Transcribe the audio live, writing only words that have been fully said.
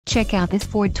Check out this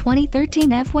Ford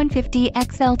 2013 F-150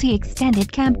 XLT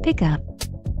extended cab pickup.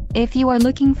 If you are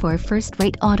looking for a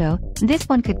first-rate auto, this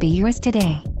one could be yours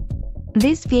today.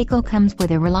 This vehicle comes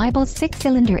with a reliable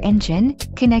 6-cylinder engine,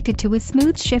 connected to a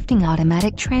smooth shifting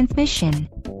automatic transmission.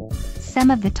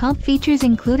 Some of the top features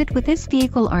included with this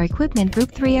vehicle are Equipment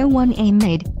Group 301A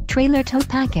mid-trailer tow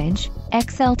package,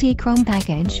 XLT Chrome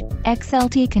package,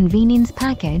 XLT Convenience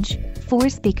package, 4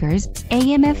 speakers,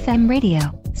 AM/FM radio,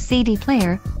 CD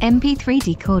player, MP3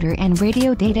 decoder and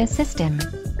radio data system.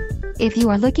 If you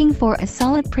are looking for a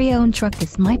solid pre-owned truck,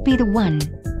 this might be the one.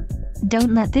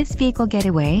 Don't let this vehicle get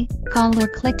away. Call or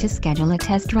click to schedule a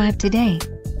test drive today.